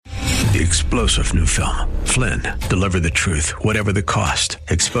The explosive new film, Flynn, deliver the truth, whatever the cost,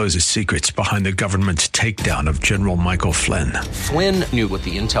 exposes secrets behind the government's takedown of General Michael Flynn. Flynn knew what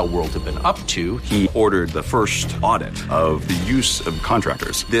the intel world had been up to. He ordered the first audit of the use of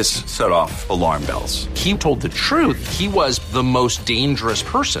contractors. This set off alarm bells. He told the truth. He was the most dangerous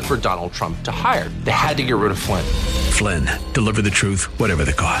person for Donald Trump to hire. They had to get rid of Flynn. Flynn, deliver the truth, whatever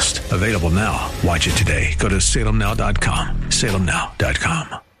the cost. Available now. Watch it today. Go to salemnow.com.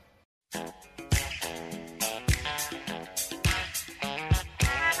 salemnow.com.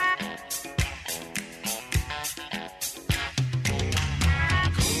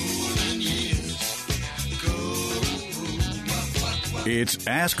 It's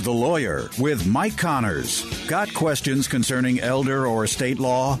Ask the Lawyer with Mike Connors. Got questions concerning elder or estate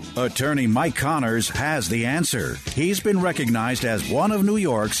law? Attorney Mike Connors has the answer. He's been recognized as one of New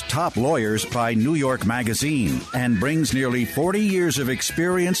York's top lawyers by New York Magazine and brings nearly 40 years of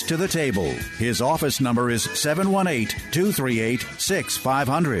experience to the table. His office number is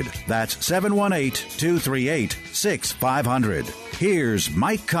 718-238-6500. That's 718-238-6500. Here's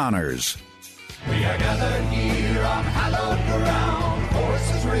Mike Connors. We are gathered here on hallowed ground,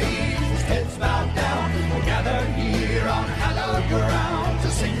 horses raised, heads bowed down. We're gathered here on hallowed ground to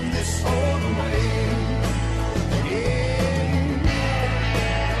sing this old way.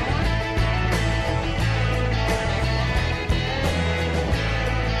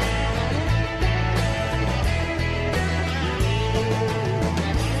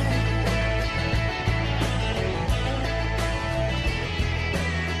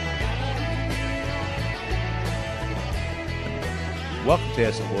 Welcome to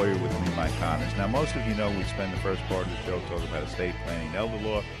Ask the Lawyer with me, Mike Connors. Now, most of you know we spend the first part of the show talking about estate planning and elder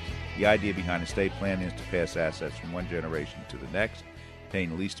law. The idea behind estate planning is to pass assets from one generation to the next, paying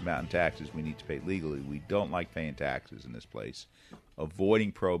the least amount in taxes we need to pay legally. We don't like paying taxes in this place.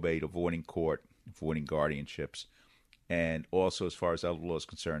 Avoiding probate, avoiding court, avoiding guardianships, and also, as far as elder law is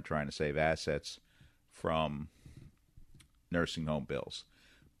concerned, trying to save assets from nursing home bills.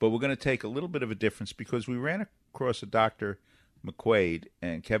 But we're going to take a little bit of a difference because we ran across a Dr. McQuaid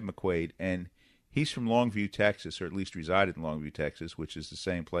and Kevin McQuaid, and he's from Longview, Texas, or at least resided in Longview, Texas, which is the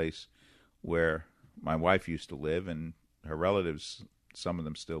same place where my wife used to live, and her relatives, some of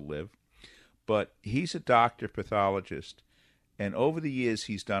them still live. But he's a doctor, pathologist, and over the years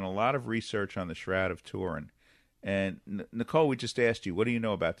he's done a lot of research on the Shroud of Turin. And Nicole, we just asked you, what do you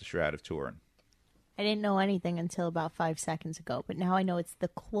know about the Shroud of Turin? I didn't know anything until about 5 seconds ago, but now I know it's the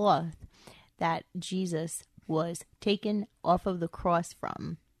cloth that Jesus was taken off of the cross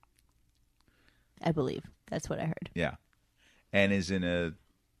from, I believe. That's what I heard. Yeah. And is in a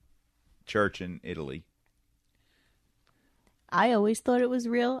church in Italy. I always thought it was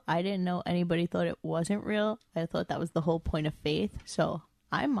real. I didn't know anybody thought it wasn't real. I thought that was the whole point of faith. So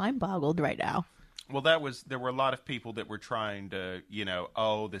I'm mind-boggled right now. Well, there were a lot of people that were trying to,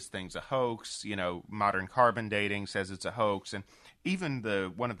 this thing's a hoax. Modern carbon dating says it's a hoax. And even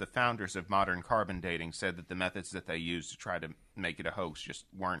one of the founders of modern carbon dating said that the methods that they used to try to make it a hoax just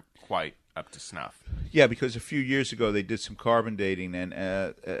weren't quite up to snuff. Yeah, because a few years ago they did some carbon dating, and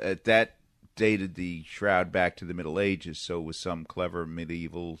that dated the shroud back to the Middle Ages, so it was some clever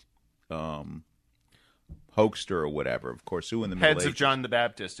medieval hoaxer or whatever. Of course, who in the Middle Ages? Heads of John the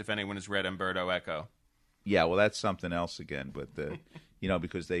Baptist, if anyone has read Umberto Eco. Yeah, well, that's something else again, but,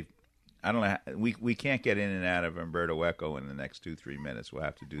 because they... I don't know. We can't get in and out of Umberto Eco in the next 2-3 minutes. We'll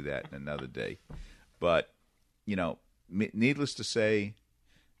have to do that in another day. But, needless to say,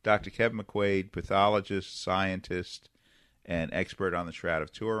 Dr. Kevin McQuaid, pathologist, scientist, and expert on the Shroud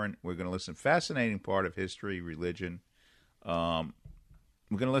of Turin. We're going to listen. Fascinating part of history, religion. We're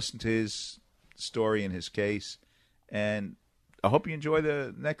going to listen to his story and his case. And I hope you enjoy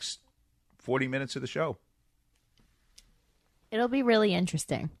the next 40 minutes of the show. It'll be really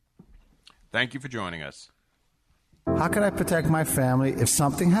interesting. Thank you for joining us. How can I protect my family if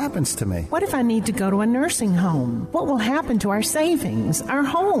something happens to me? What if I need to go to a nursing home? What will happen to our savings, our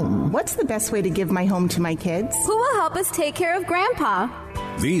home? What's the best way to give my home to my kids? Who will help us take care of Grandpa?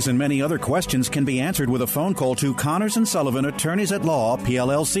 These and many other questions can be answered with a phone call to Connors & Sullivan, Attorneys at Law,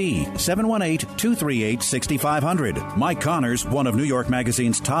 PLLC, 718-238-6500. Mike Connors, one of New York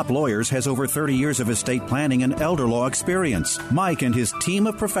Magazine's top lawyers, has over 30 years of estate planning and elder law experience. Mike and his team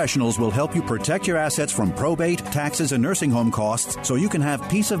of professionals will help you protect your assets from probate, taxes, and nursing home costs so you can have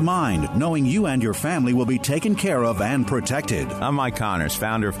peace of mind knowing you and your family will be taken care of and protected. I'm Mike Connors,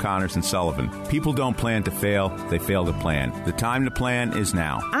 founder of Connors & Sullivan. People don't plan to fail, they fail to plan. The time to plan is now.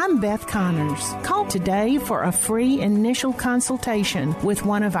 now. I'm Beth Connors. Call today for a free initial consultation with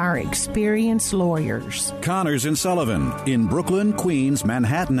one of our experienced lawyers. Connors and Sullivan in Brooklyn, Queens,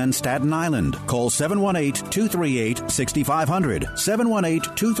 Manhattan, and Staten Island. Call 718-238-6500,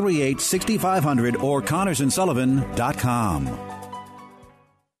 718-238-6500, or ConnorsandSullivan.com.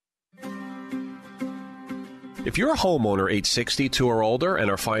 If you're a homeowner age 62 or older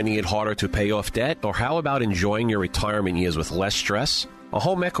and are finding it harder to pay off debt, or how about enjoying your retirement years with less stress? A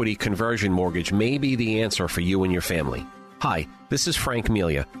home equity conversion mortgage may be the answer for you and your family. Hi, this is Frank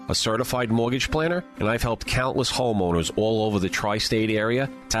Melia, a certified mortgage planner, and I've helped countless homeowners all over the tri-state area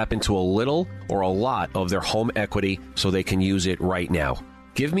tap into a little or a lot of their home equity so they can use it right now.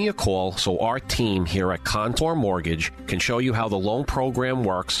 Give me a call so our team here at Contour Mortgage can show you how the loan program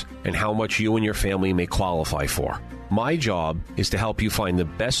works and how much you and your family may qualify for. My job is to help you find the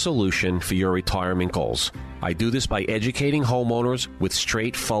best solution for your retirement goals. I do this by educating homeowners with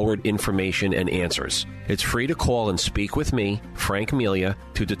straightforward information and answers. It's free to call and speak with me, Frank Melia,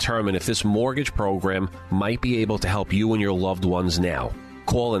 to determine if this mortgage program might be able to help you and your loved ones now.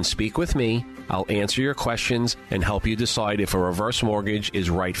 Call and speak with me. I'll answer your questions and help you decide if a reverse mortgage is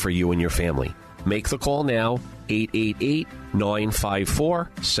right for you and your family. Make the call now,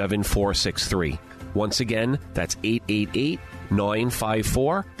 888-954-7463. Once again, that's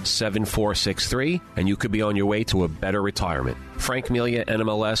 888-954-7463, and you could be on your way to a better retirement. Frank Melia,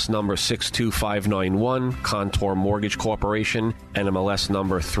 NMLS number 62591, Contour Mortgage Corporation, NMLS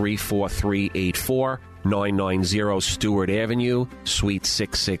number 34384, 990 Stewart Avenue, Suite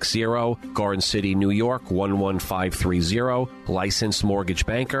 660, Garden City, New York, 11530, licensed mortgage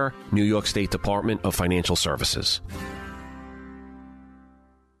banker, New York State Department of Financial Services.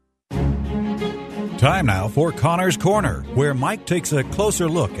 Time now for Connor's Corner, where Mike takes a closer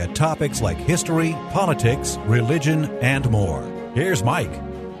look at topics like history, politics, religion, and more. Here's Mike.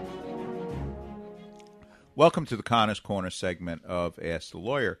 Welcome to the Connor's Corner segment of Ask the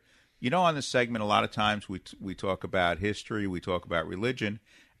Lawyer. You know, on this segment, a lot of times we talk about history, we talk about religion,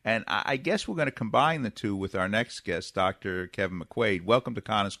 and I guess we're going to combine the two with our next guest, Dr. Kevin McQuaid. Welcome to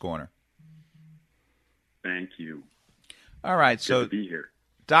Connor's Corner. Thank you. All right, Good so to be here.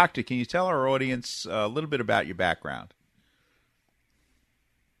 Doctor, can you tell our audience a little bit about your background?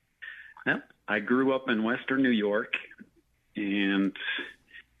 Well, I grew up in Western New York, and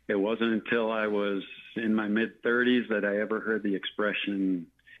it wasn't until I was in my mid-30s that I ever heard the expression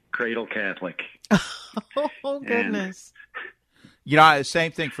cradle Catholic. Oh, goodness. You know,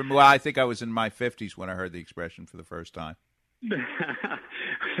 same thing for me. Well, I think I was in my 50s when I heard the expression for the first time.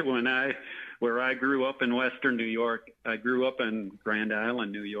 Where I grew up in Western New York, I grew up in Grand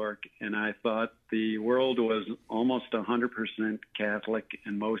Island, New York, and I thought the world was almost 100% Catholic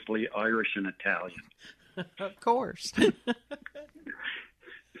and mostly Irish and Italian. Of course.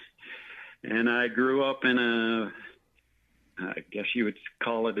 And I grew up in I guess you would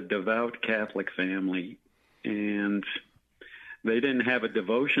call it a devout Catholic family. And they didn't have a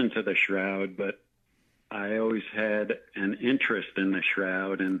devotion to the shroud, but I always had an interest in the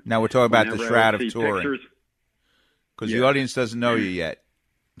shroud. And now we're talking about the Shroud of Turin. Because the audience doesn't know you yet.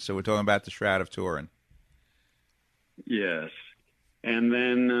 So we're talking about the Shroud of Turin. Yes. And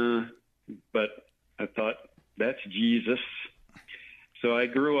then, but I thought, that's Jesus. So I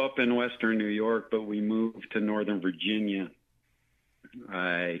grew up in Western New York, but we moved to Northern Virginia.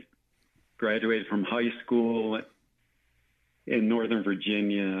 I graduated from high school in Northern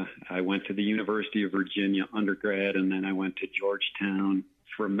Virginia. I went to the University of Virginia undergrad, and then I went to Georgetown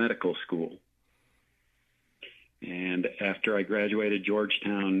for medical school. And after I graduated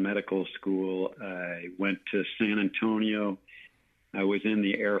Georgetown Medical School, I went to San Antonio. I was in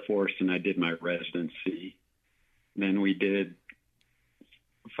the Air Force, and I did my residency. Then we did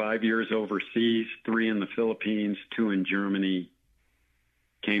 5 years overseas, 3 in the Philippines, 2 in Germany.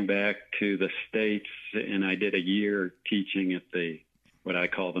 Came back to the States, and I did a year teaching at what I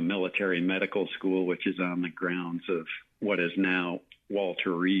call the Military Medical School, which is on the grounds of what is now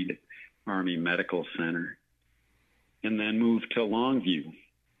Walter Reed Army Medical Center, and then moved to Longview.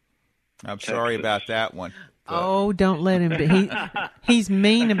 I'm sorry about that one. But... Oh, don't let him be. He's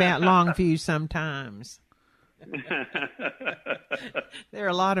mean about Longview sometimes. There are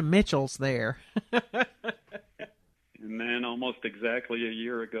a lot of Mitchells there. And then almost exactly a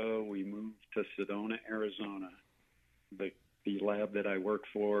year ago, we moved to Sedona, Arizona. The lab that I work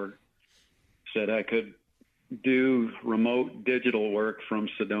for said I could do remote digital work from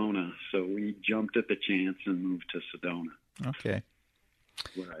Sedona. So we jumped at the chance and moved to Sedona. Okay.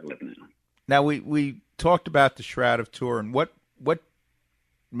 Where I live now. Now, we talked about the Shroud of Turin. What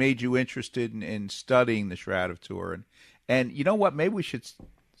made you interested in studying the Shroud of Turin? And you know what? Maybe we should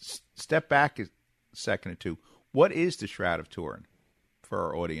step back a second or two. What is the Shroud of Turin for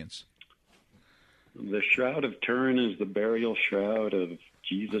our audience? The Shroud of Turin is the burial shroud of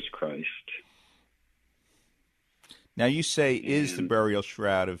Jesus Christ. Now, you say is the burial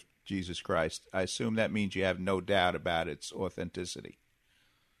shroud of Jesus Christ. I assume that means you have no doubt about its authenticity.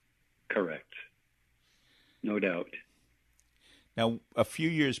 Correct. No doubt. Now, a few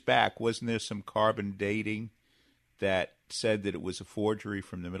years back, wasn't there some carbon dating that said that it was a forgery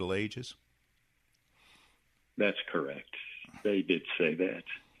from the Middle Ages? That's correct. They did say that.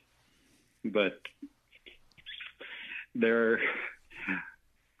 But there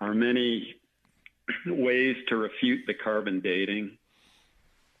are many ways to refute the carbon dating,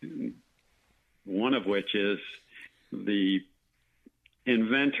 one of which is the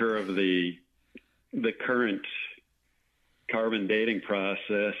inventor of the current carbon dating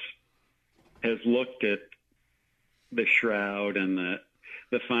process has looked at the shroud and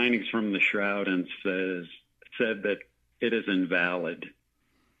the findings from the shroud and said that it is invalid.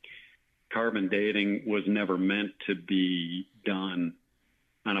 Carbon dating was never meant to be done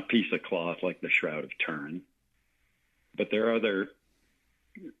on a piece of cloth like the Shroud of Turin. But there are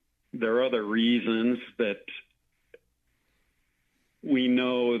other reasons that we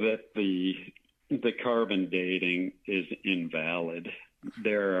know that the carbon dating is invalid.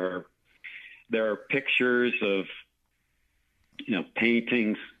 There are pictures of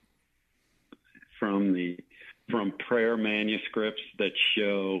paintings from prayer manuscripts that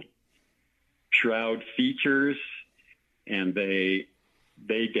show shroud features, and they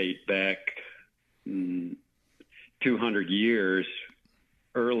date back 200 years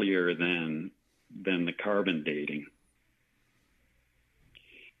earlier than the carbon dating.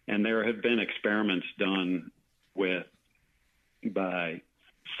 And there have been experiments done by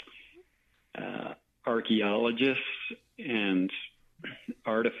archaeologists and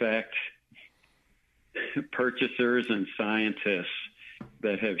artifact purchasers and scientists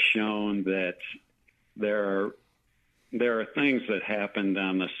that have shown that there are things that happened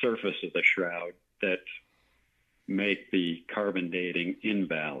on the surface of the shroud that make the carbon dating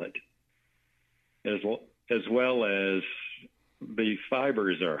invalid, as well as the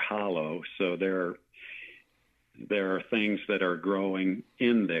fibers are hollow, so there are things that are growing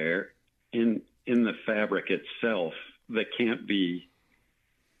in there in the fabric itself that can't be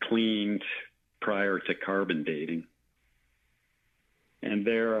cleaned prior to carbon dating. And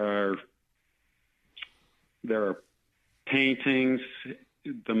there are paintings,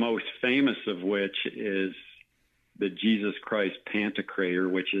 the most famous of which is the Jesus Christ Pantocrator,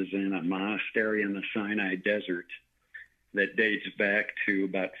 which is in a monastery in the Sinai Desert that dates back to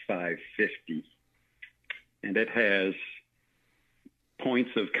about 550. And it has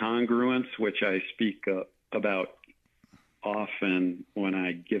points of congruence, which I speak about often when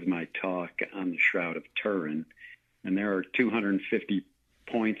I give my talk on the Shroud of Turin. And there are 250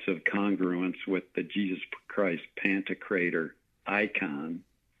 points of congruence with the Jesus Christ Pantocrator icon,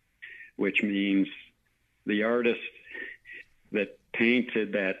 which means the artist that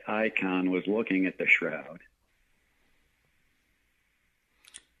painted that icon was looking at the shroud.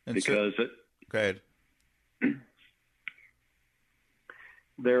 And because go ahead.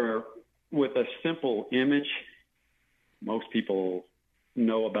 There are, with a simple image, most people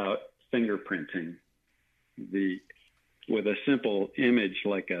know about fingerprinting. With a simple image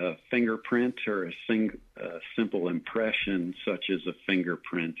like a fingerprint or a simple impression such as a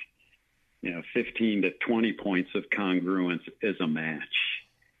fingerprint, 15 to 20 points of congruence is a match.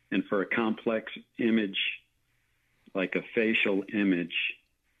 And for a complex image like a facial image,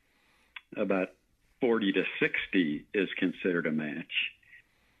 about 40 to 60 is considered a match.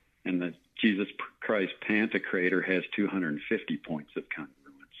 And the Jesus Christ Pantocrator has 250 points of congruence.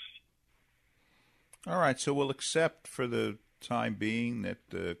 All right, so we'll accept for the time being that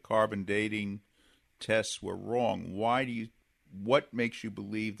the carbon dating tests were wrong. What makes you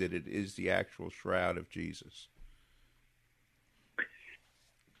believe that it is the actual shroud of Jesus?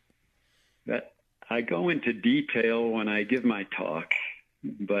 That I go into detail when I give my talk,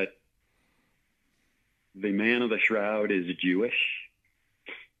 but the man of the shroud is Jewish.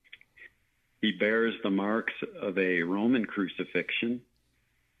 He bears the marks of a Roman crucifixion.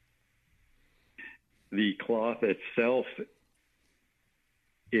 The cloth itself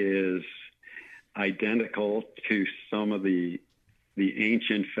is identical to some of the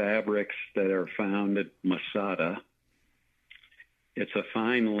ancient fabrics that are found at Masada. It's a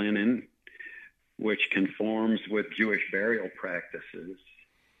fine linen which conforms with Jewish burial practices.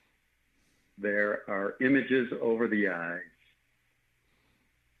 There are images over the eyes.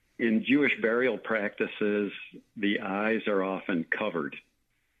 in Jewish burial practices, the eyes are often covered.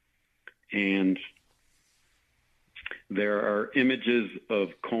 And there are images of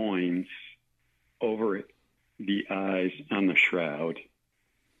coins over the eyes on the shroud.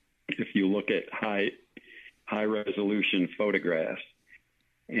 If you look at high resolution photographs,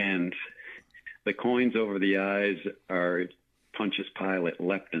 and the coins over the eyes are Pontius Pilate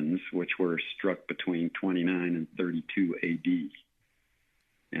leptons, which were struck between 29 and 32 AD.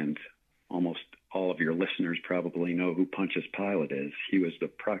 And almost all of your listeners probably know who Pontius Pilate is. He was the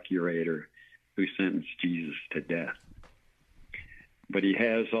procurator who sentenced Jesus to death. But he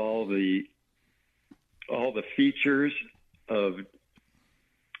has all the features of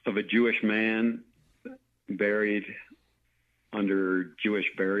a Jewish man buried under Jewish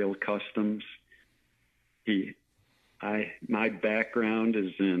burial customs. My background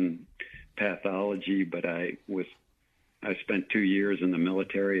is in pathology, but I spent 2 years in the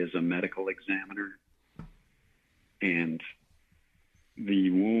military as a medical examiner, and the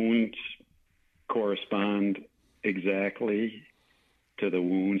wounds correspond exactly to the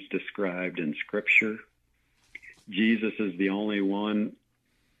wounds described in Scripture. Jesus is the only one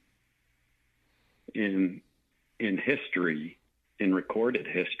in history, in recorded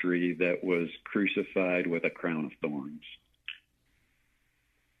history, that was crucified with a crown of thorns.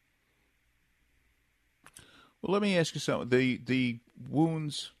 Well, let me ask you something. The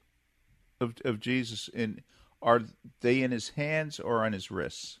wounds of Jesus, are they in his hands or on his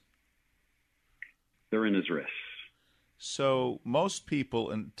wrists? They're in his wrists. So most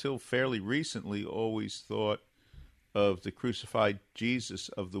people, until fairly recently, always thought of the crucified Jesus,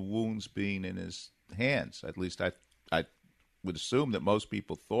 of the wounds being in his hands. At least I would assume that most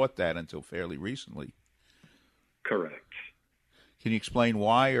people thought that until fairly recently. Correct. Can you explain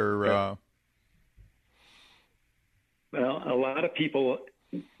why, or? Well, a lot of people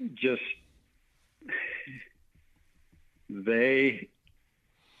just they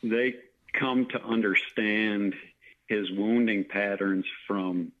come to understand his wounding patterns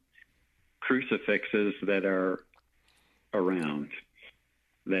from crucifixes that are around,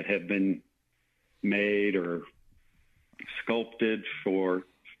 that have been made or sculpted for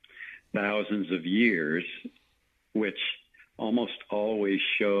thousands of years, which almost always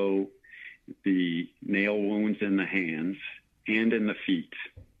show the nail wounds in the hands and in the feet.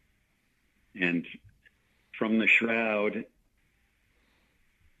 And from the shroud,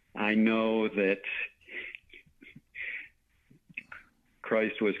 I know that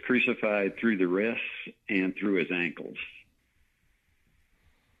Christ was crucified through the wrists and through his ankles.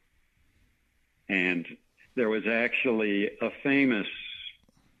 And there was actually a famous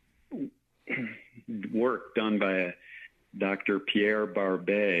work done by Dr. Pierre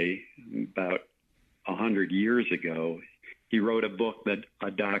Barbet about 100 years ago. He wrote a book, that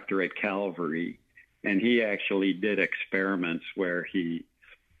A Doctor at Calvary, and he actually did experiments where he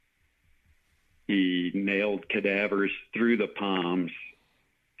nailed cadavers through the palms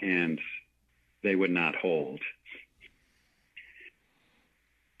and they would not hold.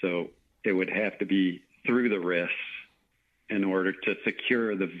 So it would have to be through the wrists in order to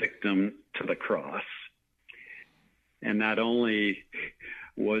secure the victim to the cross. And not only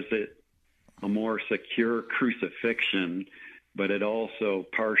was it a more secure crucifixion, but it also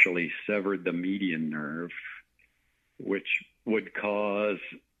partially severed the median nerve, which would cause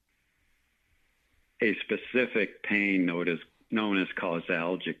a specific pain known as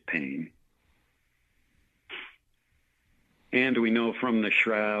causalgic pain. And we know from the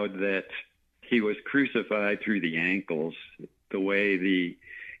shroud that he was crucified through the ankles, the way the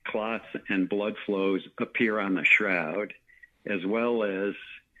clots and blood flows appear on the shroud, as well as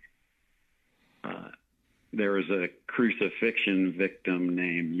there is a crucifixion victim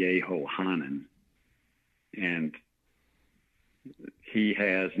named Yehohanan, and he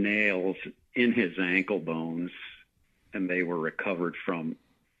has nails in his ankle bones, and they were recovered from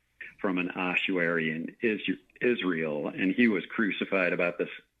an ossuary in Israel, and he was crucified about this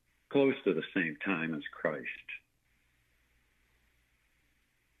close to the same time as Christ.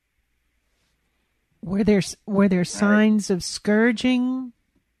 Were there signs of scourging?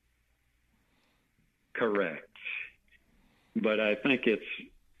 Correct. But I think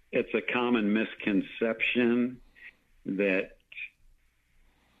it's a common misconception that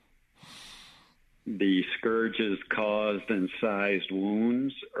the scourges caused incised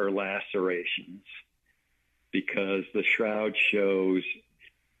wounds or lacerations, because the shroud shows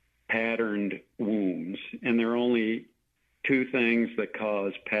patterned wounds, and there are only two things that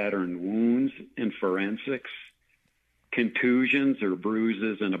cause patterned wounds in forensics: contusions or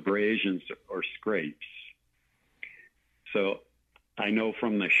bruises and abrasions or scrapes. So I know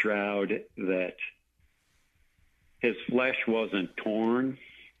from the shroud that his flesh wasn't torn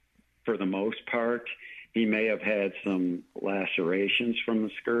for the most part. He may have had some lacerations from the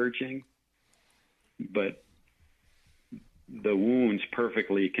scourging, but the wounds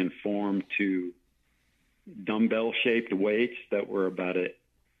perfectly conformed to dumbbell-shaped weights that were about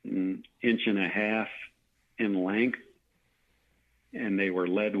an inch and a half in length, and they were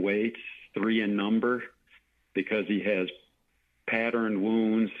lead weights, 3 in number, because he has patterned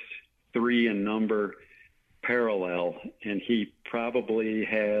wounds, 3 in number, parallel, and he probably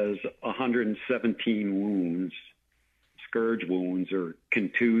has 117 wounds, scourge wounds or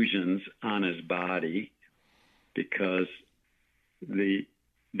contusions on his body, because the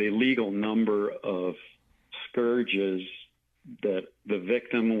legal number of scourges that the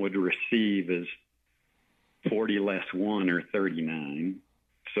victim would receive is 40 less 1 or 39.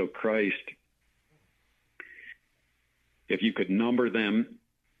 So Christ, if you could number them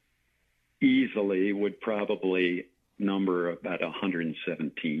easily, would probably number about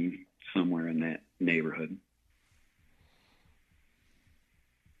 117, somewhere in that neighborhood.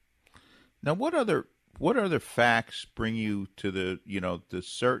 Now, what other facts bring you to the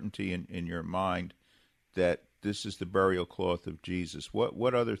certainty in your mind that this is the burial cloth of Jesus?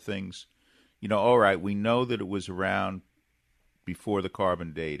 What other things, all right, we know that it was around before the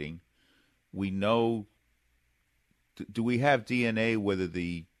carbon dating. We know, do we have DNA whether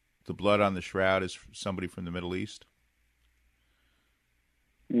the blood on the shroud is somebody from the Middle East?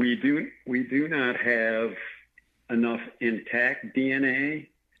 We do not have enough intact DNA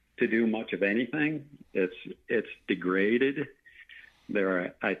to do much of anything. It's degraded. There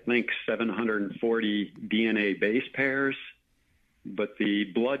are, I think, 740 DNA base pairs, but the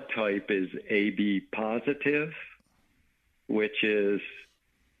blood type is AB positive, which is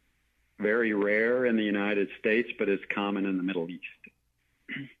very rare in the United States, but is common in the Middle East.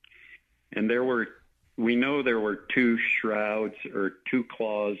 And we know there were 2 shrouds or 2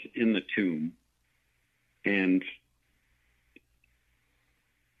 claws in the tomb. And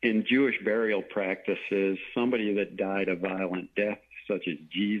in Jewish burial practices, somebody that died a violent death, such as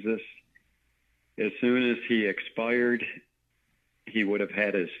Jesus, as soon as he expired, he would have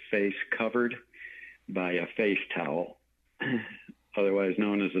had his face covered by a face towel, otherwise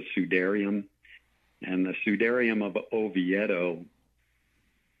known as a sudarium. And the sudarium of Oviedo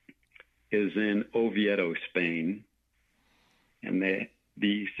is in Oviedo, Spain. And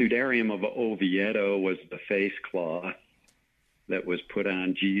the sudarium of Oviedo was the face cloth that was put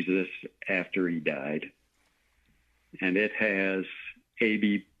on Jesus after he died. And it has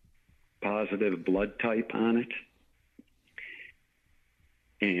AB positive blood type on it,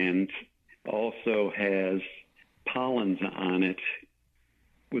 and also has pollens on it.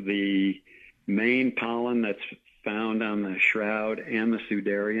 The main pollen that's found on the shroud and the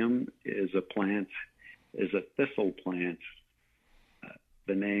sudarium is a thistle plant.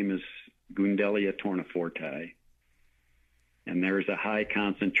 The name is Gundelia tourneforti. And there's a high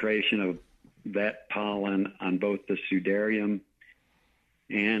concentration of that pollen on both the sudarium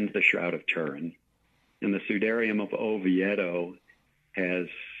and the Shroud of Turin. And the sudarium of Oviedo has,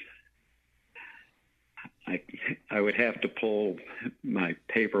 I would have to pull my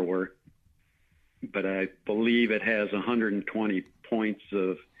paperwork, but I believe it has 120 points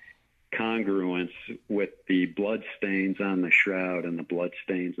of congruence with the blood stains on the shroud and the blood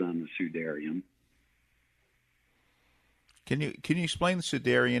stains on the sudarium. Can you explain the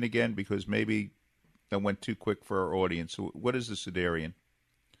sudarian again? Because maybe I went too quick for our audience. What is the sudarian?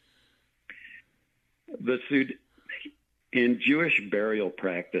 In Jewish burial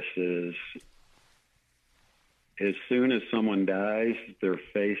practices, as soon as someone dies, their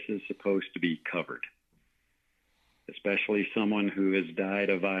face is supposed to be covered, especially someone who has died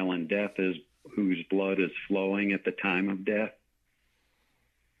a violent death, whose blood is flowing at the time of death.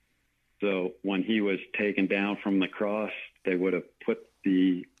 So when he was taken down from the cross, they would have put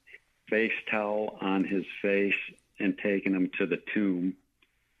the face towel on his face and taken him to the tomb.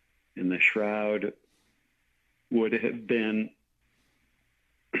 And the shroud would have been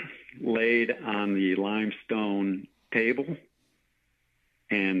laid on the limestone table,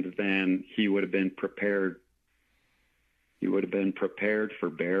 and then he would have been prepared. He would have been prepared for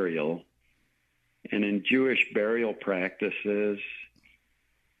burial. And in Jewish burial practices,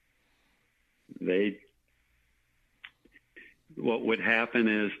 what would happen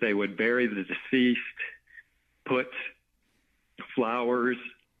is they would bury the deceased, put flowers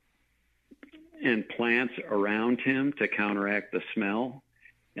and plants around him to counteract the smell,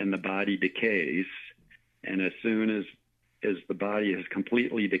 and the body decays. And as soon as the body is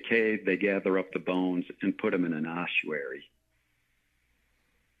completely decayed, they gather up the bones and put them in an ossuary.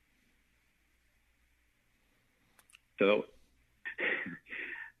 So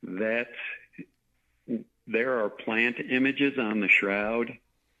that there are plant images on the shroud,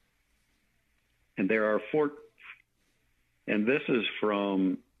 and there are four, and this is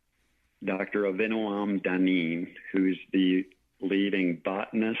from Dr. Avinoam Danin, who's the leading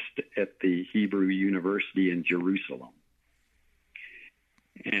botanist at the Hebrew University in Jerusalem.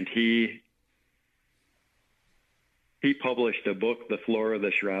 And he published a book, The Flora of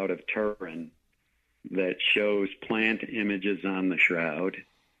the Shroud of Turin, that shows plant images on the shroud.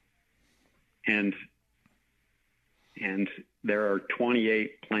 And there are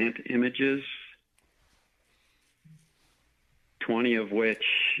 28 plant images, 20 of which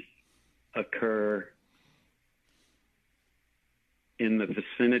occur in the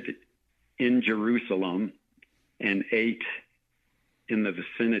vicinity in Jerusalem and 8 in the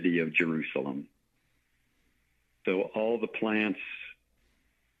vicinity of Jerusalem. So all the plants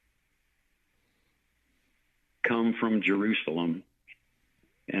come from Jerusalem,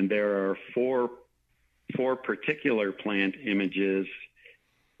 and there are four particular plant images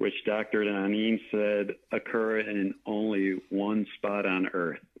which Dr. Danin said occur in only one spot on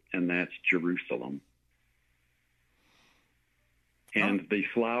earth, and that's Jerusalem. And the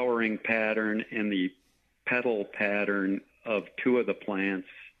flowering pattern and the petal pattern of 2 of the plants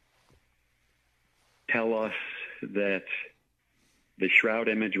tell us that the shroud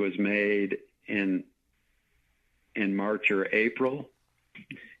image was made in March or April,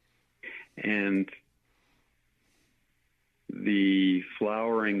 and the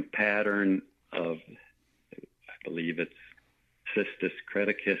flowering pattern of, I believe it's Cistus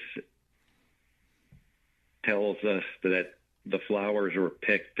creticus, tells us that the flowers were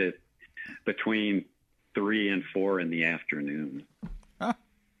picked at between 3 and 4 in the afternoon. Huh.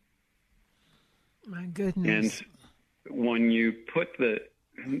 My goodness. And when you put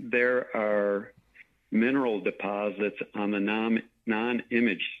there are mineral deposits on the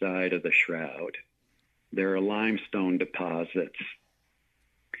non-image side of the shroud. There are limestone deposits,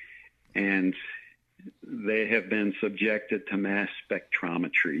 and they have been subjected to mass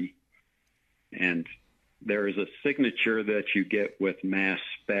spectrometry. And there is a signature that you get with mass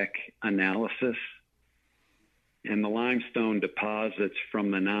spec analysis, and the limestone deposits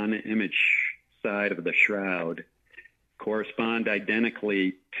from the non-image side of the shroud correspond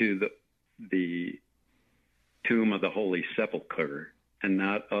identically to the tomb of the Holy Sepulchre and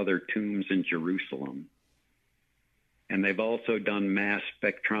not other tombs in Jerusalem. And they've also done mass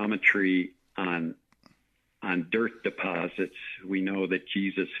spectrometry on dirt deposits. We know that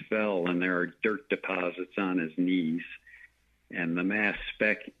Jesus fell, and there are dirt deposits on his knees, and the mass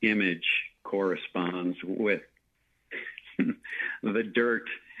spec image corresponds with the dirt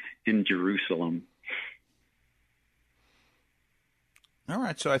in Jerusalem. All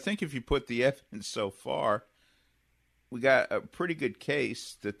right, so I think if you put the evidence so far, we got a pretty good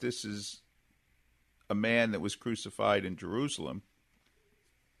case that this is a man that was crucified in Jerusalem.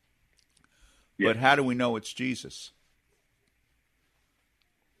 Yes. But how do we know it's Jesus?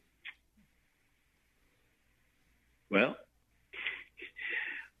 Well,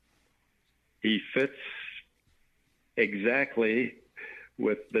 he fits exactly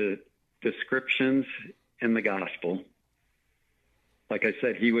with the descriptions in the gospel. Like I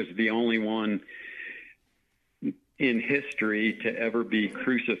said, he was the only one in history to ever be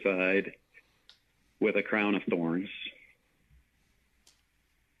crucified with a crown of thorns.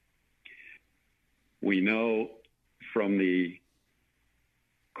 We know from the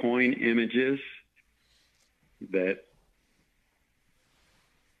coin images that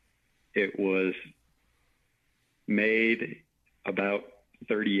it was made about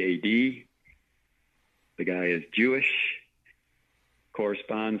 30 AD. The guy is Jewish,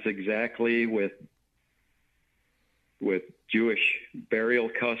 corresponds exactly with Jewish burial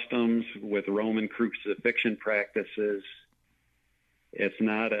customs, with Roman crucifixion practices. It's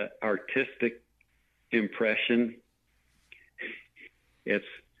not an artistic impression. It's,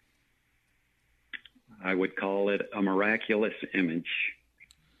 I would call it, a miraculous image.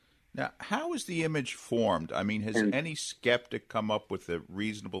 Now, how is the image formed? I mean, has any skeptic come up with a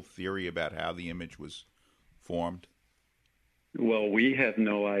reasonable theory about how the image was formed? Well, we have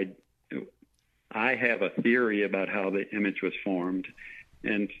no idea. I have a theory about how the image was formed.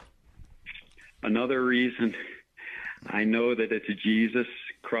 And another reason I know that it's Jesus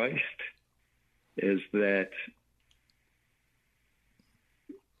Christ is that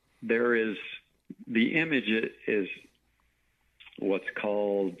the image is what's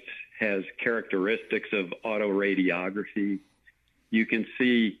called, has characteristics of autoradiography. You can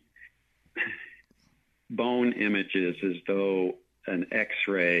see bone images as though an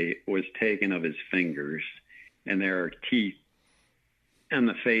X-ray was taken of his fingers. and there are teeth and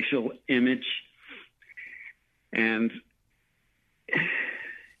the facial image. And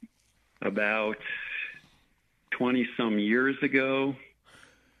about 20-some years ago,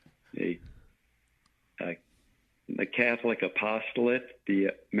 the Catholic Apostolate,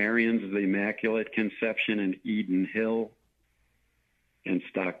 the Marians of the Immaculate Conception in Eden Hill in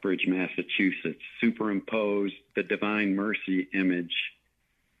Stockbridge, Massachusetts, superimposed the Divine Mercy image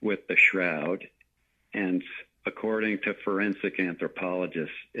with the shroud. And according to forensic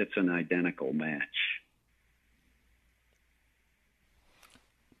anthropologists, it's an identical match.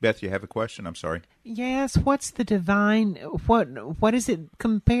 Beth, you have a question? I'm sorry. Yes. What's the divine? What is it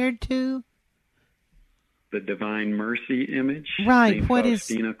compared to? The Divine Mercy image. Right. Saint What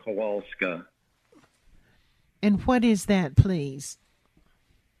Faustina Kowalska. And what is that, please?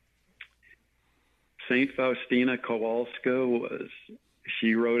 Saint Faustina Kowalska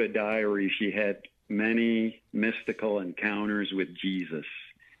she wrote a diary. She had many mystical encounters with Jesus.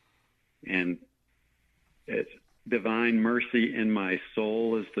 And it's Divine Mercy in My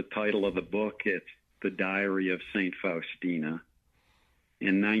Soul is the title of the book. It's the diary of Saint Faustina.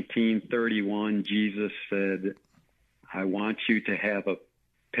 In 1931, Jesus said, I want you to have a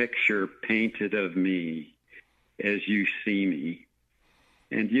picture painted of me as you see me.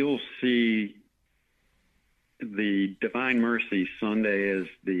 And you'll see the Divine Mercy Sunday is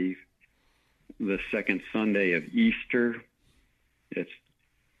the second Sunday of Easter. It's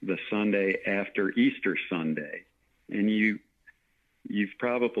the Sunday after Easter Sunday. And you've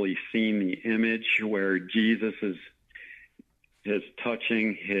probably seen the image where Jesus is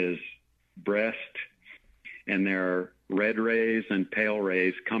touching his breast, and there are red rays and pale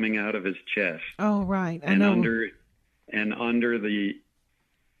rays coming out of his chest. Oh, right. I and know. under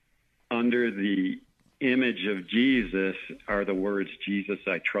the image of Jesus are the words, Jesus,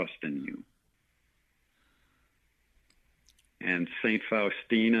 I trust in you. And St.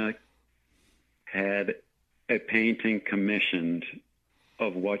 Faustina had a painting commissioned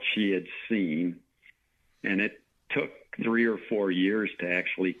of what she had seen, and it took 3 or 4 years to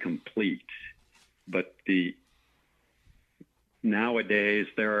actually complete. But nowadays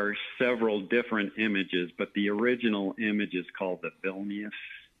there are several different images, but the original image is called the Vilnius,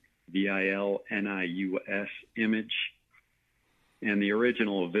 Vilnius image. And the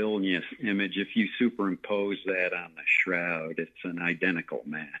original Vilnius image, if you superimpose that on the shroud, it's an identical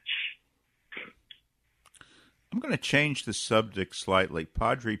match. I'm going to change the subject slightly.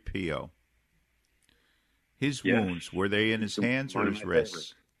 Padre Pio, his wounds, were they in his hands or his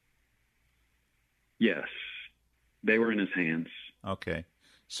wrists? Yes, they were in his hands. Okay.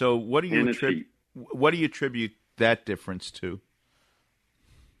 So what do you attribute that difference to?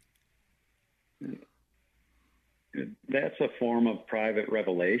 That's a form of private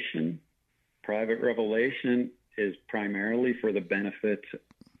revelation. Private revelation is primarily for the benefit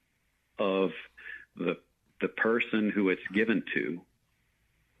of the person who it's given to.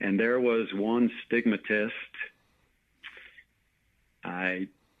 And there was one stigmatist, I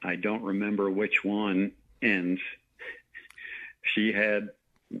don't remember which one, and she had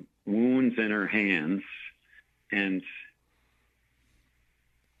wounds in her hands, and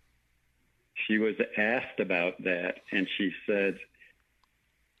she was asked about that, and she said,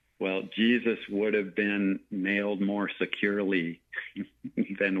 well, Jesus would have been nailed more securely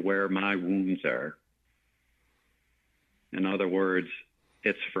than where my wounds are. In other words,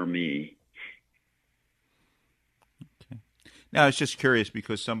 it's for me. Okay. Now, I was just curious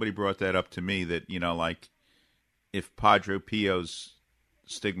because somebody brought that up to me that, like if Padre Pio's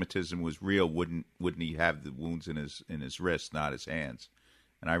stigmatism was real, wouldn't he have the wounds in his wrist, not his hands?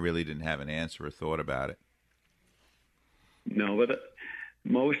 And I really didn't have an answer or thought about it. No, but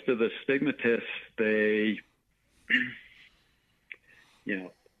most of the stigmatists, they,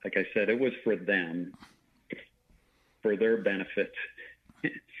 like I said, it was for them, for their benefit,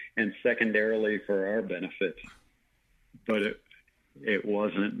 and secondarily for our benefit. But it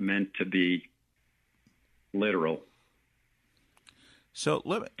wasn't meant to be literal. So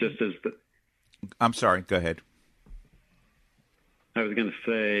I'm sorry. Go ahead. I was going to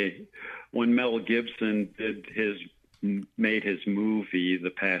say, when Mel Gibson made his movie, The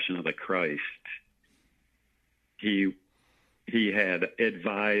Passion of the Christ, he had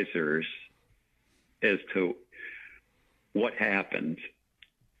advisors as to what happened,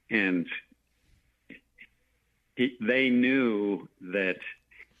 and they knew that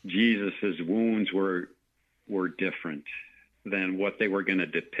Jesus's wounds were different than what they were going to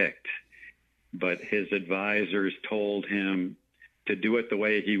depict, but his advisors told him to do it the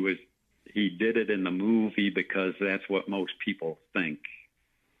way he did it in the movie, because that's what most people think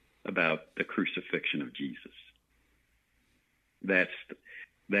about the crucifixion of Jesus. That's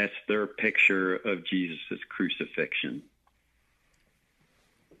their picture of Jesus' crucifixion.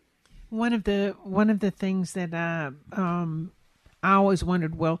 One of the things that I always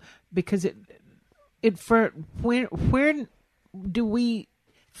wondered, well, because where do we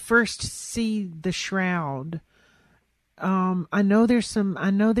first see the shroud? I know there's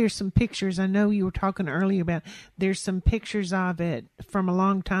some pictures. I know you were talking earlier about there's some pictures of it from a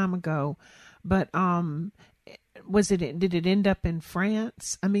long time ago, but did it end up in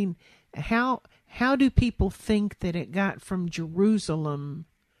France? I mean, how do people think that it got from Jerusalem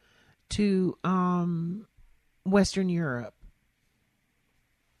to Western Europe?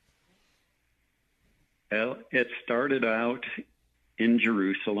 Well, it started out in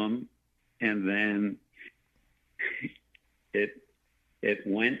Jerusalem, and then it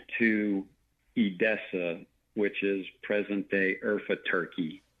went to Edessa, which is present-day Urfa,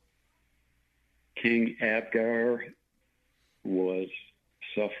 Turkey. King Abgar was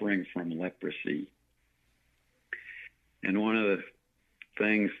suffering from leprosy. And one of the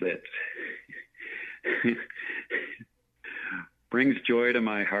things that brings joy to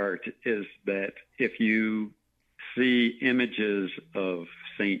my heart is that if you see images of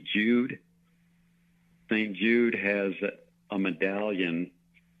St. Jude has a medallion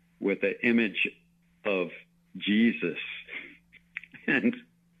with an image of Jesus. And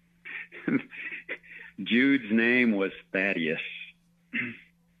Jude's name was Thaddeus.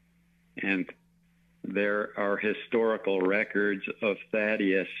 And there are historical records of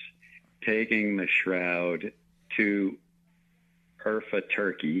Thaddeus taking the shroud to Urfa,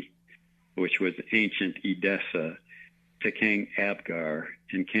 Turkey, which was ancient Edessa, to King Abgar.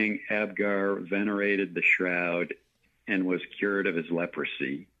 And King Abgar venerated the shroud and was cured of his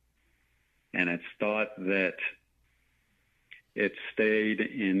leprosy. And it's thought that it stayed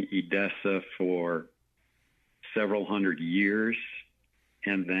in Edessa for several hundred years,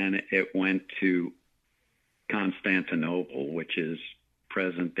 and then it went to Constantinople, which is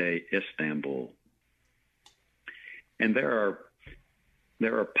present-day Istanbul. And there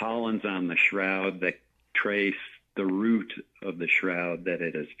are pollens on the shroud that trace the route of the shroud that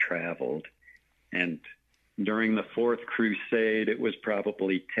it has traveled. And during the Fourth Crusade, it was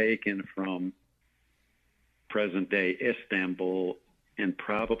probably taken from present-day Istanbul and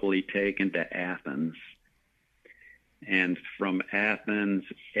probably taken to Athens. And from Athens,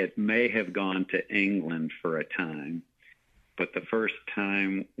 it may have gone to England for a time. But the first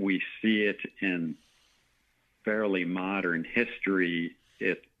time we see it in fairly modern history,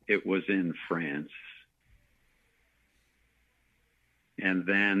 it was in France. And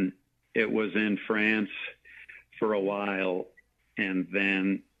then it was in France for a while, and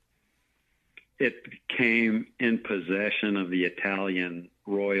then it came in possession of the Italian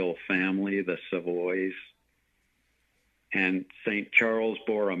royal family, the Savoys. And St. Charles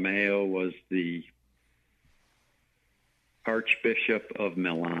Borromeo was the Archbishop of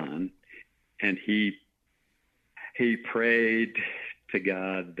Milan, and he prayed to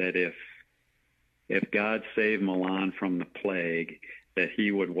God that if God saved Milan from the plague, that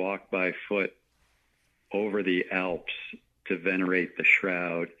he would walk by foot over the Alps to venerate the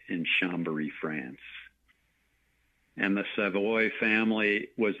shroud in Chambéry, France. And the Savoy family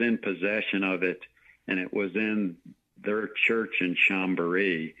was in possession of it, and it was in their church in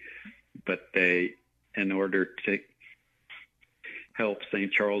Chambéry, but they, in order to help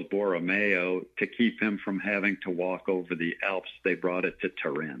St. Charles Borromeo, to keep him from having to walk over the Alps, they brought it to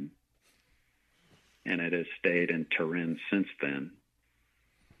Turin. And it has stayed in Turin since then.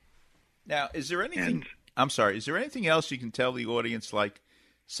 Now, is there anything else you can tell the audience? Like,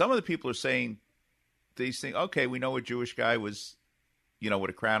 some of the people are saying these things, okay, we know a Jewish guy was, with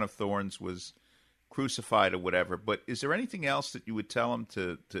a crown of thorns was crucified or whatever, but is there anything else that you would tell them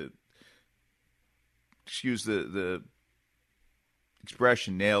to excuse the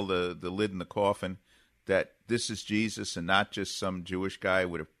expression, nail the lid in the coffin, that this is Jesus and not just some Jewish guy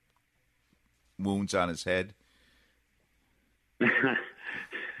with wounds on his head?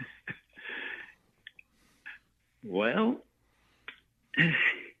 Well,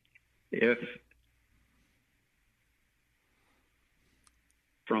 if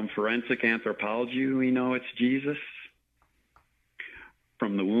from forensic anthropology we know it's Jesus,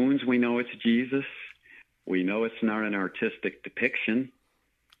 from the wounds we know it's Jesus, we know it's not an artistic depiction.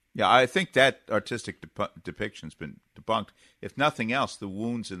 Yeah, I think that artistic depiction's been debunked. If nothing else, the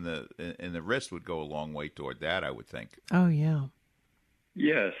wounds in the wrist would go a long way toward that, I would think. Oh, yeah.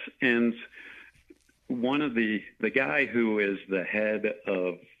 Yes, and one of the guy who is the head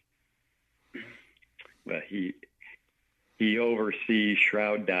of, he oversees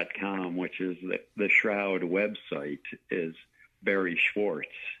Shroud.com, which is the Shroud website, is Barry Schwartz.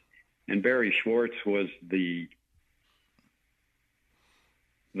 And Barry Schwartz was the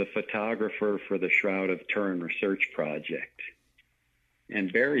photographer for the Shroud of Turin Research Project.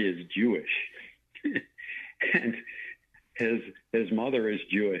 And Barry is Jewish. And his mother is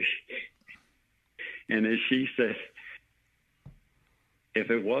Jewish. And as she said, if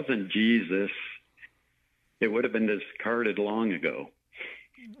it wasn't Jesus, it would have been discarded long ago.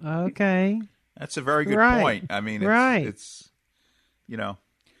 Okay. That's a very good point. I mean, it's you know.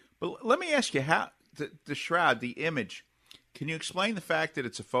 But let me ask you, how the shroud, the image, can you explain the fact that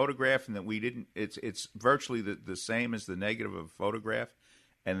it's a photograph and that we didn't, it's virtually the same as the negative of a photograph,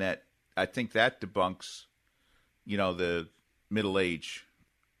 and that I think that debunks, the Middle Age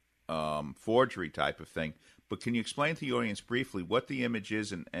forgery type of thing. But can you explain to the audience briefly what the image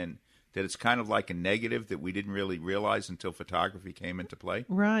is and that it's kind of like a negative that we didn't really realize until photography came into play?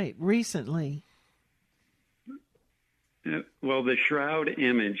 Right, recently. Well, the shroud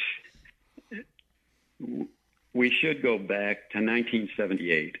image, we should go back to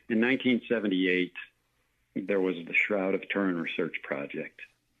 1978. In 1978, there was the Shroud of Turin Research Project.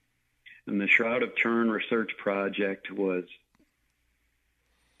 And the Shroud of Turin Research Project was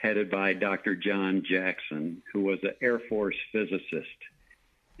headed by Dr. John Jackson, who was an Air Force physicist.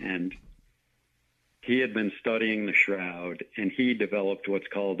 And he had been studying the shroud, and he developed what's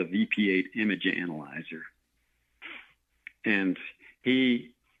called the VP8 image analyzer. And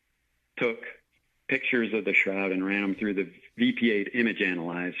he took pictures of the shroud and ran them through the VP8 image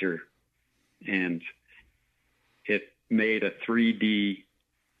analyzer, and it made a 3D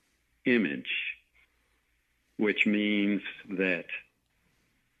image, which means that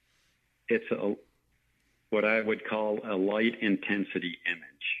it's what I would call a light intensity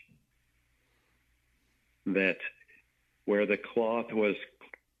image. That where the cloth was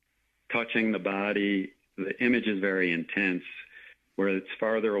touching the body, the image is very intense. Where it's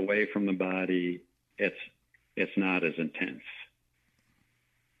farther away from the body, it's not as intense.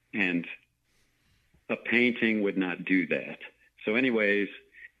 And a painting would not do that. So anyways,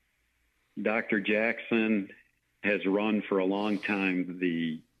 Dr. Jackson has run for a long time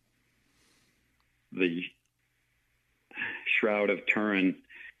the Shroud of Turin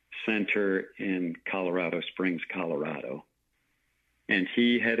Center in Colorado Springs, Colorado. And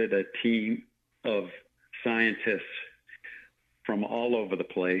he headed a team of scientists from all over the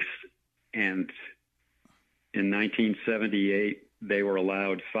place. And in 1978, they were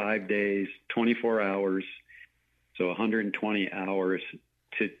allowed 5 days, 24 hours, so 120 hours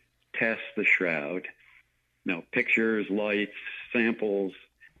to test the shroud. Pictures, lights, samples,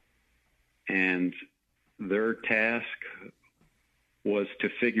 and their task was to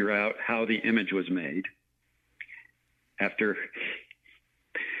figure out how the image was made. After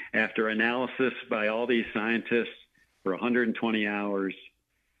analysis by all these scientists for 120 hours,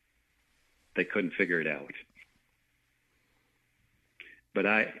 they couldn't figure it out. But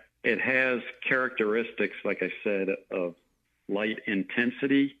it has characteristics, like I said, of light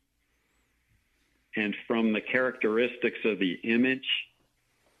intensity. And from the characteristics of the image,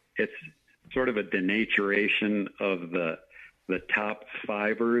 it's sort of a denaturation of the top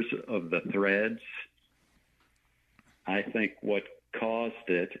fibers of the threads. I think what caused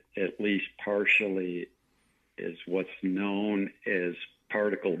it, at least partially, is what's known as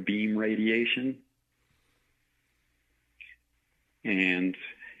particle beam radiation. And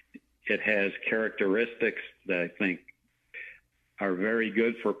it has characteristics that I think are very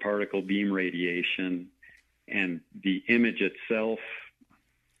good for particle beam radiation, and the image itself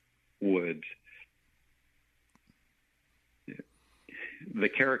the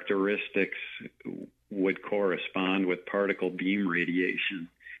characteristics would correspond with particle beam radiation.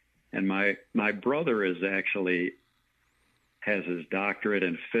 And my brother has his doctorate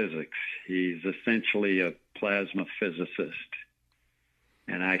in physics. He's essentially a plasma physicist.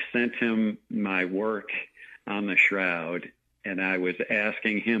 And I sent him my work on the shroud, and I was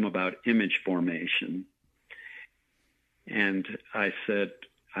asking him about image formation. And I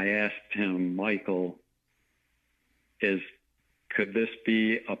asked him, Michael, could this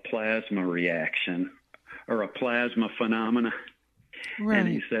be a plasma reaction or a plasma phenomena? Right. And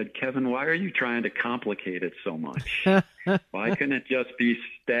he said, Kevin, why are you trying to complicate it so much? Why couldn't it just be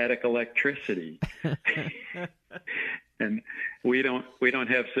static electricity? And we don't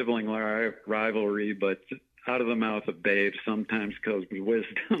have sibling rivalry, but out of the mouth of babes sometimes comes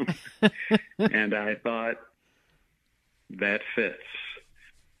wisdom. And I thought that fits,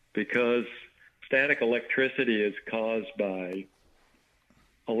 because static electricity is caused by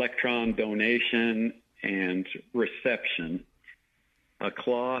electron donation and reception. A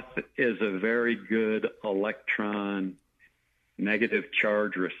cloth is a very good electron negative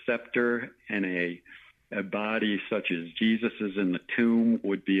charge receptor, and a body such as Jesus's in the tomb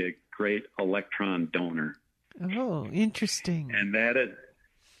would be a great electron donor. Oh, interesting. And that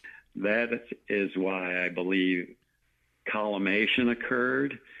is why I believe collimation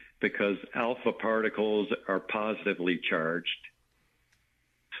occurred, because alpha particles are positively charged.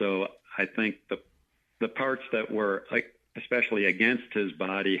 So I think the parts that were especially against his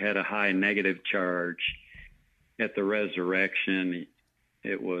body had a high negative charge. At the resurrection,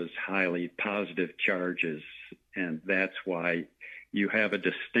 it was highly positive charges, and that's why you have a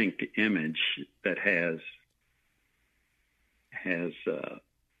distinct image that has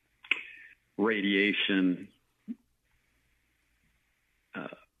radiation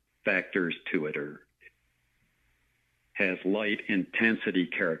factors to it, or has light intensity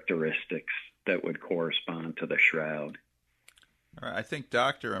characteristics that would correspond to the shroud. All right, I think,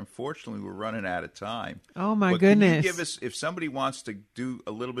 Doctor, unfortunately, we're running out of time. Oh, my but goodness. Can you give us, if somebody wants to do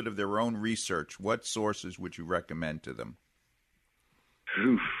a little bit of their own research, what sources would you recommend to them?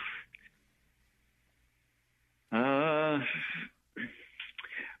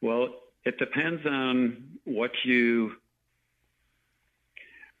 Well, it depends on what your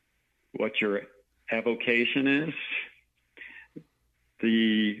avocation is.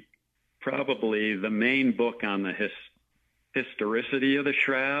 Probably the main book on the historicity of the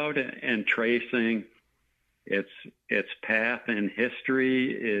shroud and tracing its path in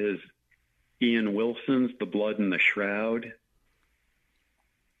history is Ian Wilson's The Blood in the Shroud.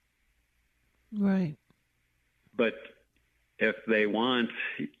 Right. But if they want,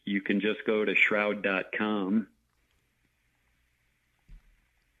 you can just go to shroud.com.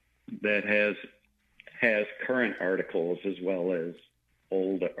 That has current articles as well as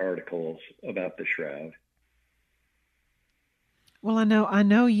old articles about the shroud. Well, I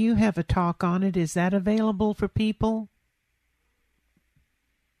know you have a talk on it. Is that available for people?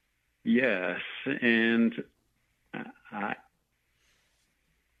 Yes, and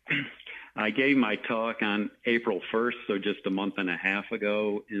I gave my talk on April 1st, so just a month and a half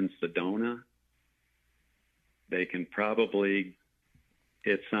ago in Sedona. They can probably,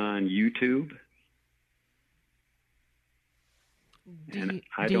 it's on YouTube. Do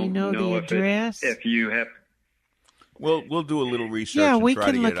you know the address? If you have... We'll do a little research. Yeah, we try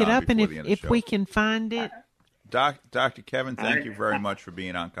can to look get it up, and if show. we can find it. Dr. Kevin, thank you very much for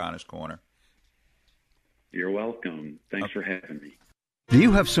being on Connor's Corner. You're welcome. Thanks for having me. Do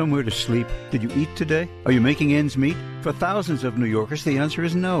you have somewhere to sleep? Did you eat today? Are you making ends meet? For thousands of New Yorkers, the answer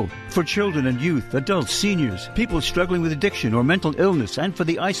is no. For children and youth, adults, seniors, people struggling with addiction or mental illness, and for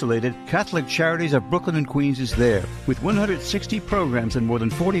the isolated, Catholic Charities of Brooklyn and Queens is there. With 160 programs and more than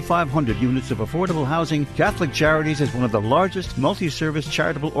 4,500 units of affordable housing, Catholic Charities is one of the largest multi-service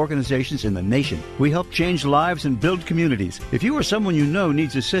charitable organizations in the nation. We help change lives and build communities. If you or someone you know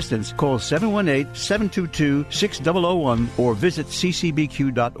needs assistance, call 718-722-6001 or visit ccbq.org.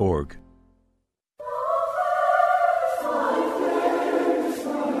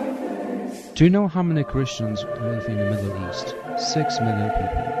 Do you know how many Christians live in the Middle East? 6 million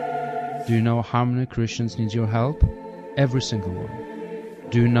people. Do you know how many Christians need your help? Every single one.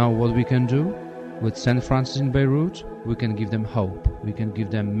 Do you know what we can do? With St. Francis in Beirut, we can give them hope. We can give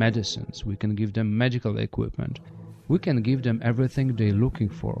them medicines. We can give them medical equipment. We can give them everything they're looking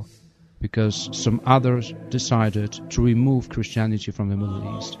for, because some others decided to remove Christianity from the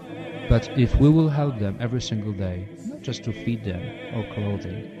Middle East. But if we will help them every single day, not just to feed them or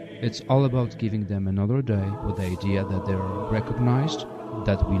clothing, it's all about giving them another day with the idea that they are recognized,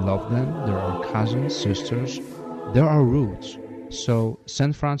 that we love them, they're our cousins, sisters, they're our roots. So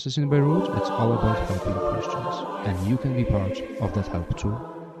St. Francis in Beirut, it's all about helping Christians, and you can be part of that help too.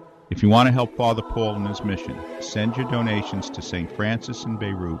 If you want to help Father Paul in his mission, send your donations to St. Francis in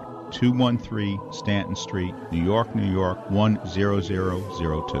Beirut, 213 Stanton Street, New York, New York,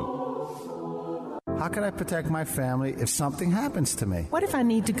 10002. How can I protect my family if something happens to me? What if I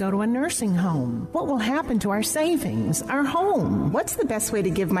need to go to a nursing home? What will happen to our savings, our home? What's the best way to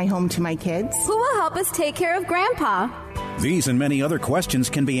give my home to my kids? Who will help us take care of Grandpa? These and many other questions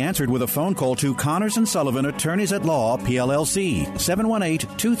can be answered with a phone call to Connors & Sullivan, Attorneys at Law, PLLC,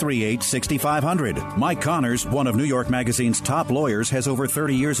 718-238-6500. Mike Connors, one of New York Magazine's top lawyers, has over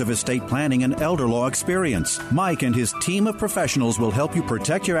 30 years of estate planning and elder law experience. Mike and his team of professionals will help you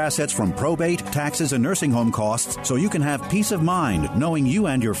protect your assets from probate, taxes, and nursing home costs so you can have peace of mind knowing you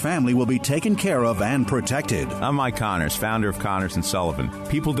and your family will be taken care of and protected. I'm Mike Connors, founder of Connors & Sullivan.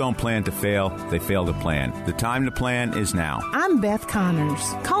 People don't plan to fail, they fail to plan. The time to plan is now. I'm Beth Connors.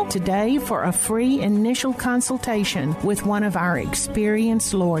 Call today for a free initial consultation with one of our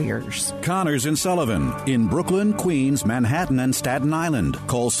experienced lawyers. Connors and Sullivan in Brooklyn, Queens, Manhattan, and Staten Island.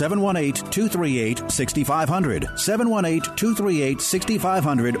 Call 718-238-6500,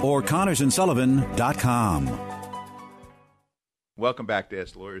 718-238-6500, or ConnorsandSullivan.com. Welcome back to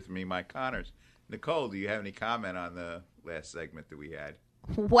Ask the Lawyer with me, Mike Connors. Nicole, do you have any comment on the last segment that we had?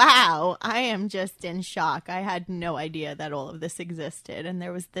 Wow, I am just in shock. I had no idea that all of this existed, and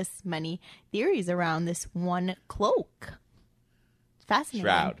there was this many theories around this one cloak. Fascinating.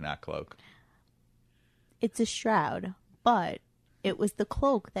 Shroud, not cloak. It's a shroud, but it was the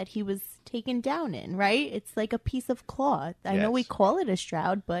cloak that he was taken down in, right? It's like a piece of cloth. I know we call it a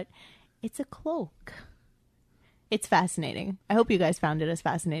shroud, but it's a cloak. It's fascinating. I hope you guys found it as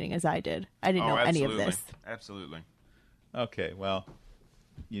fascinating as I did. I didn't know any of this. Absolutely. Okay, well,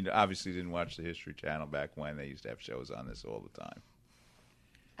 you obviously didn't watch the History Channel back when they used to have shows on this all the time.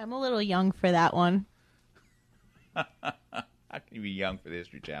 I'm a little young for that one. How can you be young for the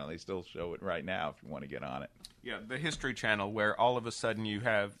History Channel? They still show it right now if you want to get on it. Yeah, the History Channel, where all of a sudden you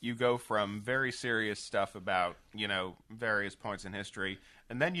go from very serious stuff about, various points in history,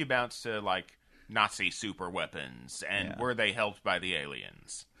 and then you bounce to, like, Nazi super weapons, and were they helped by the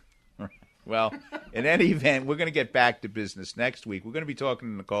aliens? Well, in any event, we're going to get back to business next week. We're going to be talking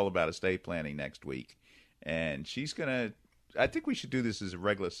to Nicole about estate planning next week, and she's going to – I think we should do this as a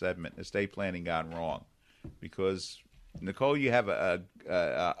regular segment, estate planning gone wrong, because, Nicole, you have a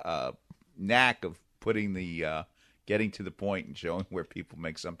knack of putting the getting to the point and showing where people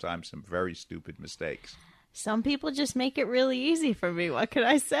make sometimes some very stupid mistakes. Some people just make it really easy for me. What could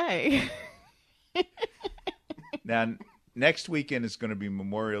I say? Now, next weekend is going to be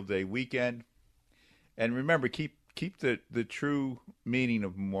Memorial Day weekend, and remember, keep the true meaning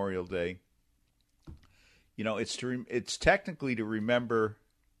of Memorial Day. It's technically to remember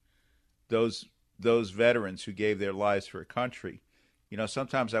those veterans who gave their lives for a country.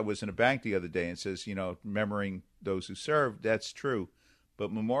 Sometimes I was in a bank the other day and it says, remembering those who served. That's true,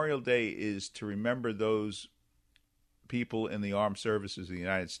 but Memorial Day is to remember those people in the armed services of the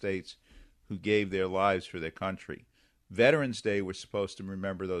United States who gave their lives for their country. Veterans Day, we're supposed to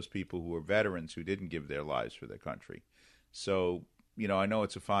remember those people who were veterans who didn't give their lives for their country. So, I know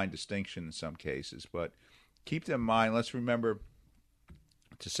it's a fine distinction in some cases, but keep them in mind. Let's remember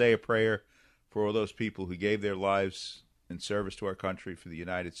to say a prayer for all those people who gave their lives in service to our country for the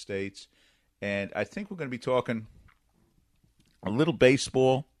United States. And I think we're going to be talking a little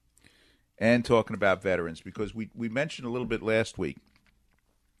baseball and talking about veterans, because we mentioned a little bit last week.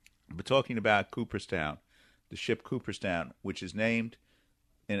 We're talking about Cooperstown, the ship Cooperstown, which is named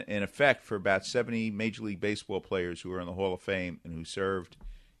in effect for about 70 Major League Baseball players who are in the Hall of Fame and who served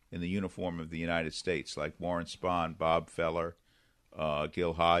in the uniform of the United States, like Warren Spahn, Bob Feller,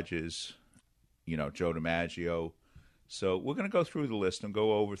 Gil Hodges, Joe DiMaggio. So we're going to go through the list and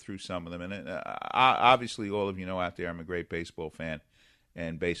go over through some of them. And obviously, all of you know out there, I'm a great baseball fan,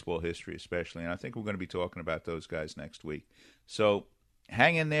 and baseball history especially. And I think we're going to be talking about those guys next week. So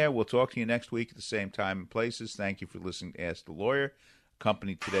hang in there. We'll talk to you next week at the same time and places. Thank you for listening to Ask the Lawyer,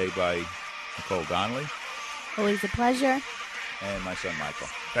 accompanied today by Nicole Donnelly. Always a pleasure. And my son, Michael.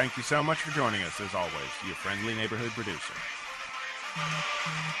 Thank you so much for joining us, as always, your friendly neighborhood producer.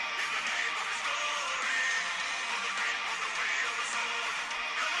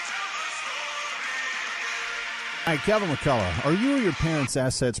 Hi, Kevin McCullough. Are you or your parents'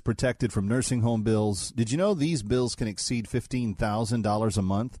 assets protected from nursing home bills? Did you know these bills can exceed $15,000 a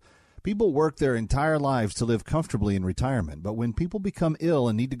month? People work their entire lives to live comfortably in retirement, but when people become ill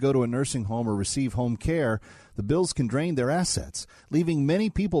and need to go to a nursing home or receive home care, the bills can drain their assets, leaving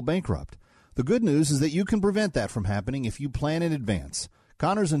many people bankrupt. The good news is that you can prevent that from happening if you plan in advance.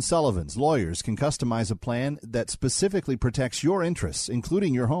 Connors and Sullivan's lawyers can customize a plan that specifically protects your interests,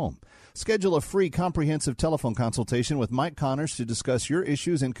 including your home. Schedule a free comprehensive telephone consultation with Mike Connors to discuss your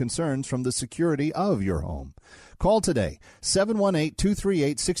issues and concerns from the security of your home. Call today,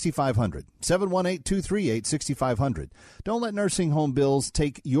 718-238-6500, 718-238-6500. Don't let nursing home bills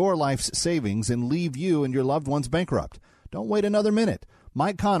take your life's savings and leave you and your loved ones bankrupt. Don't wait another minute.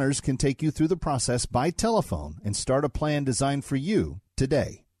 Mike Connors can take you through the process by telephone and start a plan designed for you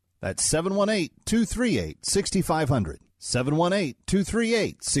today. That's 718-238-6500.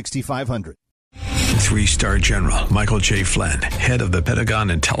 718-238-6500. 3-star General Michael J. Flynn, head of the Pentagon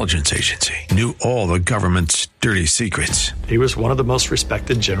Intelligence Agency, knew all the government's dirty secrets. He was one of the most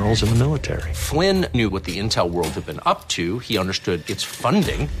respected generals in the military. Flynn knew what the intel world had been up to. He understood its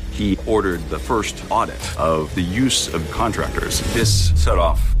funding. He ordered the first audit of the use of contractors. This set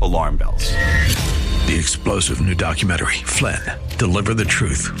off alarm bells. The explosive new documentary, Flynn, Deliver the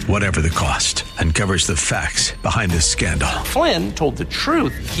Truth, Whatever the Cost, uncovers the facts behind this scandal. Flynn told the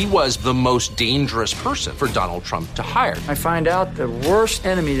truth. He was the most dangerous person for Donald Trump to hire. I find out the worst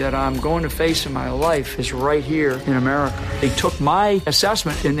enemy that I'm going to face in my life is right here in America. They took my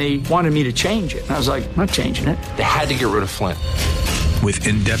assessment and they wanted me to change it. And I was like, I'm not changing it. They had to get rid of Flynn. With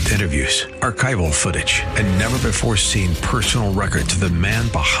in-depth interviews, archival footage, and never-before-seen personal records of the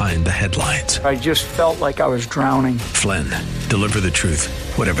man behind the headlines. I just felt like I was drowning. Flynn, Deliver the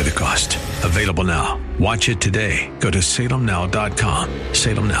Truth, Whatever the Cost. Available now. Watch it today. Go to salemnow.com.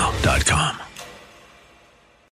 salemnow.com.